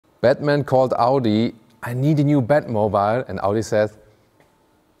Batman called Audi, "I need a new Batmobile," and Audi said,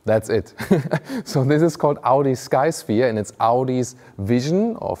 "That's it." So this is called Audi Sky Sphere, and it's Audi's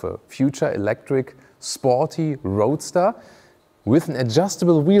vision of a future electric, sporty roadster with an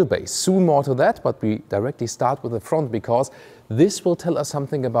adjustable wheelbase. Soon more to that, but we directly start with the front because this will tell us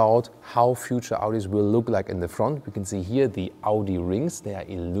something about how future Audis will look like in the front. We can see here the Audi rings, they are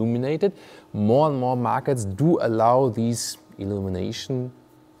illuminated. More and more markets do allow these illumination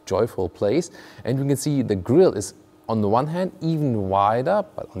joyful plays, and we can see the grille is on the one hand even wider,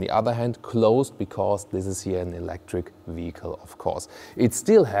 but on the other hand closed because this is here an electric vehicle, of course. It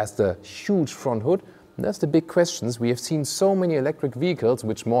still has the huge front hood. And that's the big questions. We have seen so many electric vehicles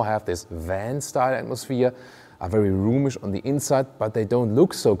which more have this van-style atmosphere, are very roomish on the inside, but they don't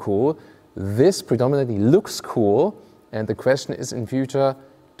look so cool. This predominantly looks cool, and the question is in future,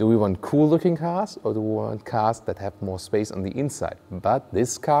 do we want cool-looking cars or do we want cars that have more space on the inside? But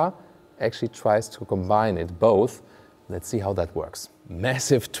this car actually tries to combine it both. Let's see how that works.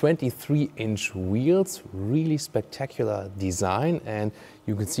 Massive 23-inch wheels, really spectacular design, and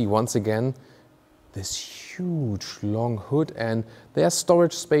you can see once again this huge long hood, and there's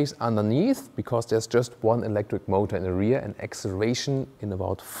storage space underneath because there's just one electric motor in the rear and acceleration in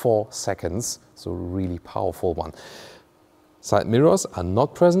about 4 seconds, so really powerful one. Side mirrors are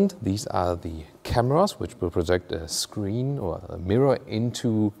not present. These are the cameras which will project a screen or a mirror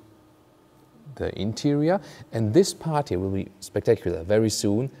into the interior, and this part here will be spectacular very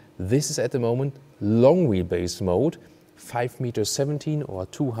soon. This is at the moment long wheelbase mode, 5.17 meters or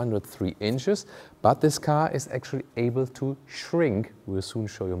 203 inches, but this car is actually able to shrink. We'll soon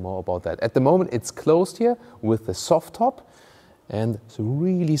show you more about that. At the moment it's closed here with the soft top and it's a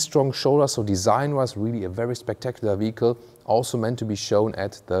really strong shoulder, so design-wise really a very spectacular vehicle, also meant to be shown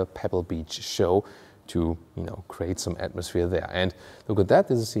at the Pebble Beach show to, you know, create some atmosphere there. And look at that,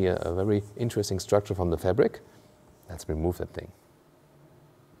 this is here a very interesting structure from the fabric. Let's remove that thing.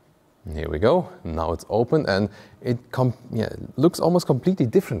 Here we go, now it's open, and it looks almost completely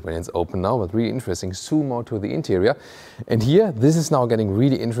different when it's open now, but really interesting. Zoom more to the interior. And here, this is now getting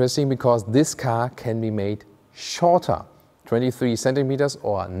really interesting because this car can be made shorter, 23 centimeters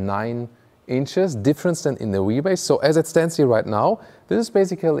or 9 inches, difference than in the wheelbase. So as it stands here right now, this is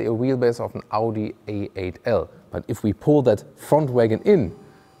basically a wheelbase of an Audi A8L. But if we pull that front wagon in,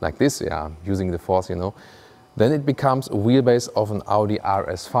 like this, yeah, using the force, you know, then it becomes a wheelbase of an Audi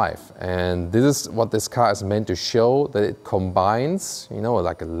RS5. And this is what this car is meant to show, that it combines, you know,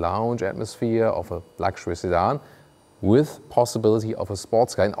 like a lounge atmosphere of a luxury sedan with possibility of a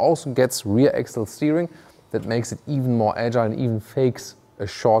sports car, and also gets rear axle steering that makes it even more agile and even fakes a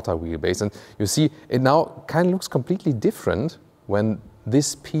shorter wheelbase. And you see, it now kind of looks completely different when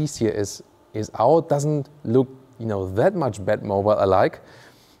this piece here is out. Doesn't look, you know, that much Batmobile alike.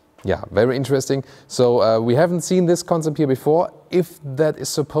 Yeah, very interesting. So we haven't seen this concept here before. If that is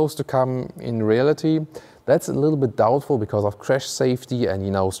supposed to come in reality, that's a little bit doubtful because of crash safety and,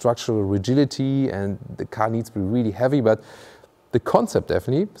 you know, structural rigidity, and the car needs to be really heavy. But the concept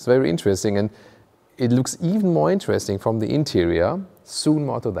definitely is very interesting, and it looks even more interesting from the interior. Soon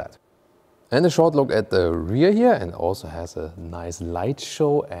more to that. And a short look at the rear here, and also has a nice light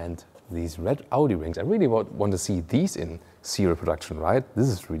show and these red Audi rings. I really want to see these in serial production, right? This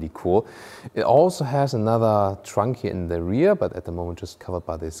is really cool. It also has another trunk here in the rear, but at the moment just covered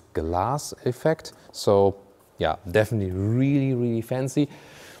by this glass effect. So yeah, definitely really, really fancy.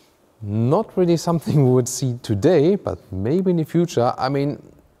 Not really something we would see today, but maybe in the future. I mean,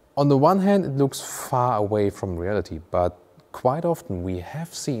 on the one hand, it looks far away from reality, but quite often we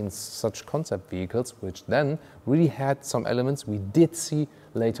have seen such concept vehicles which then really had some elements we did see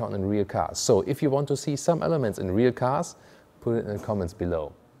later on in real cars. So if you want to see some elements in real cars, put it in the comments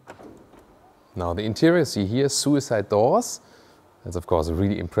below. Now the interior, see here, suicide doors. That's of course a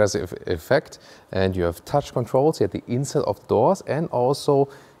really impressive effect. And you have touch controls here at the inside of doors, and also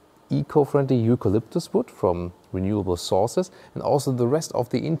eco-friendly eucalyptus wood from renewable sources. And also the rest of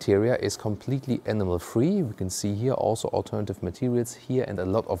the interior is completely animal-free. We can see here also alternative materials here and a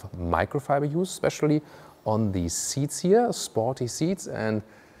lot of microfiber use, especially on the seats here, sporty seats. And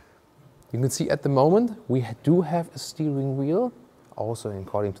you can see at the moment we do have a steering wheel, also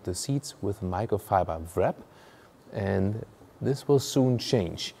according to the seats, with microfiber wrap. And this will soon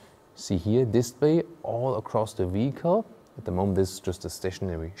change. See here, display all across the vehicle. At the moment this is just a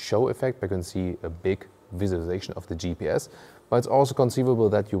stationary show effect, but you can see a big visualization of the GPS. But it's also conceivable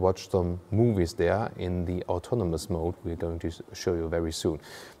that you watch some movies there in the autonomous mode we're going to show you very soon.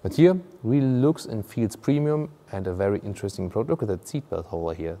 But here really looks and feels premium, and a very interesting approach. Look at that seatbelt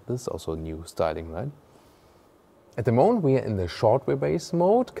holder here. This is also new styling, right? At the moment we are in the short wheelbase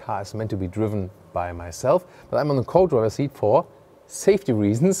mode. Car is meant to be driven by myself, but I'm on the co-driver seat for safety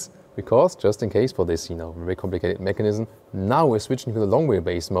reasons, because just in case for this, very complicated mechanism. Now we're switching to the long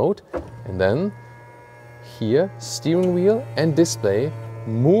wheelbase mode, and then here, steering wheel and display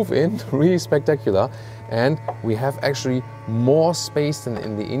move in, really spectacular, and we have actually more space than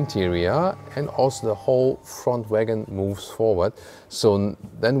in the interior, and also the whole front wagon moves forward. So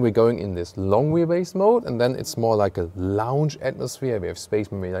then we're going in this long wheelbase mode, and then it's more like a lounge atmosphere. We have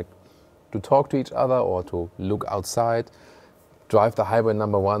space maybe like to talk to each other or to look outside, drive the highway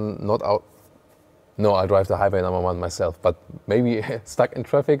number one, not out. No, I drive the highway number one myself, but maybe stuck in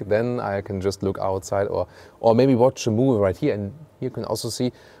traffic, then I can just look outside or maybe watch a movie right here. And you can also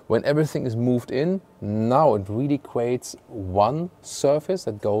see when everything is moved in, now it really creates one surface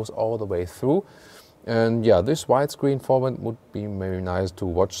that goes all the way through. And yeah, this widescreen format would be maybe nice to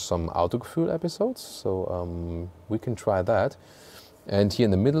watch some Autogefuel episodes, so we can try that. And here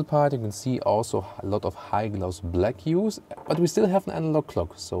in the middle part you can see also a lot of high gloss black hues, but we still have an analog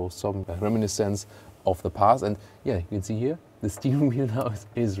clock, so some reminiscence of the past. And yeah, you can see here the steering wheel now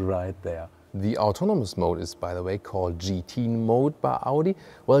is right there. The autonomous mode is, by the way, called GT mode by Audi.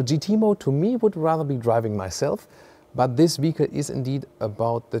 Well, GT mode to me would rather be driving myself, but this vehicle is indeed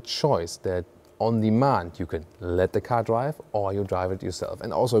about the choice that on demand you can let the car drive or you drive it yourself.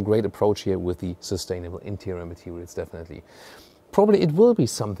 And also a great approach here with the sustainable interior materials, definitely. Probably it will be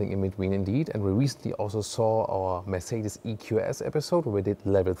something in between indeed, and we recently also saw our Mercedes EQS episode where we did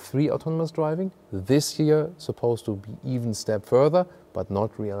level 3 autonomous driving. This year supposed to be even step further, but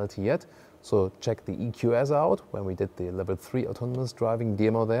not reality yet. So check the EQS out when we did the level 3 autonomous driving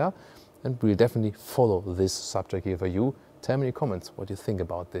demo there, and we'll definitely follow this subject here for you. Tell me in the comments what you think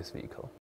about this vehicle.